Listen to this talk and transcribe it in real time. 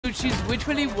dude, she's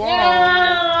literally won.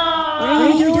 Yeah! What are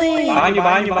you doing?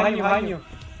 Behind you.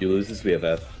 You lose this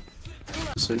BFF.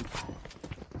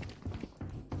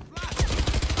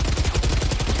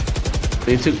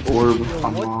 They took orb.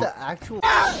 What the actual?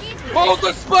 Hold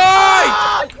the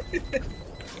spike!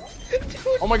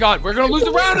 Oh my god, we're gonna lose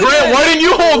the round. Grant, why didn't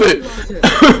you hold it?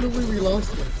 We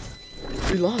lost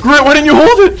it. We lost. Grant, why didn't you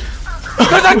hold it?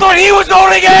 Because I thought he was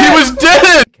holding it! He was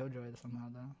dead! Killjoy somehow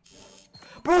though.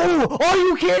 Bro, are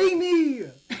you kidding me?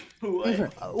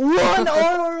 What? 1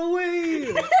 hour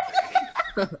away.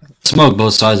 Smoke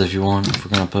both sides if you want, if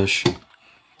we're gonna push.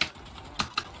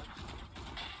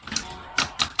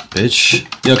 Bitch.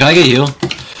 Yo, can I get heal?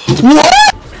 What?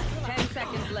 10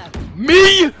 seconds left.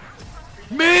 Me?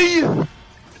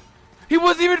 He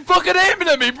wasn't even fucking aiming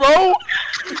at me, bro!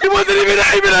 He wasn't even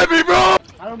aiming at me, bro!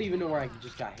 I don't even know where I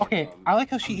just got hit Okay, from. I like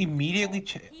how she immediately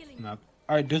no.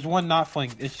 Alright, there's one not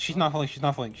flank. She's not flank, she's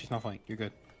not flank, she's not flank. You're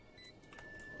good.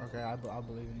 Okay, I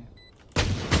believe in you.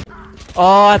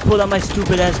 Oh, I pulled out my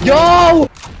stupid ass. Yo!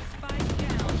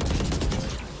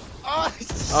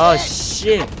 Oh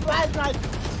shit!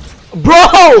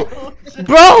 Bro!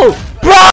 Bro!